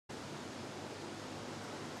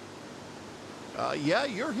Yeah,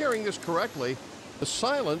 you're hearing this correctly. The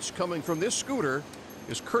silence coming from this scooter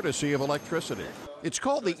is courtesy of electricity. It's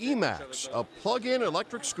called the Emax, a plug-in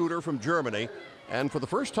electric scooter from Germany, and for the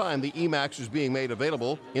first time, the Emax is being made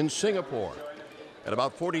available in Singapore. At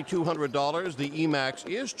about $4,200, the Emax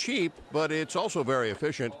is cheap, but it's also very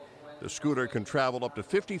efficient. The scooter can travel up to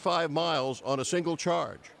 55 miles on a single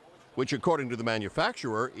charge, which, according to the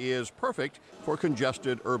manufacturer, is perfect for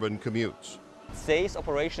congested urban commutes. Saves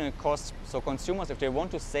operational costs, so consumers, if they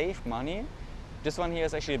want to save money, this one here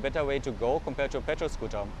is actually a better way to go compared to a petrol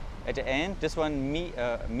scooter. At the end, this one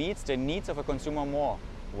meets the needs of a consumer more.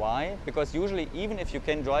 Why? Because usually, even if you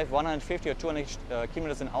can drive 150 or 200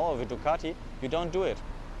 kilometers an hour with Ducati, you don't do it.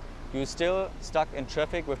 You're still stuck in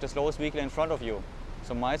traffic with the slowest vehicle in front of you.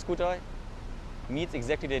 So my scooter meets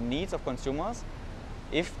exactly the needs of consumers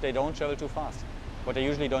if they don't travel too fast, what they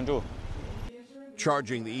usually don't do.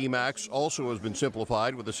 Charging the Emax also has been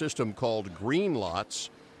simplified with a system called Green Lots.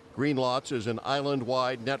 Green Lots is an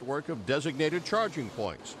island-wide network of designated charging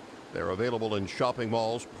points. They're available in shopping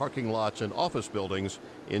malls, parking lots, and office buildings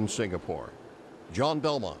in Singapore. John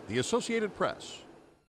Belmont, The Associated Press.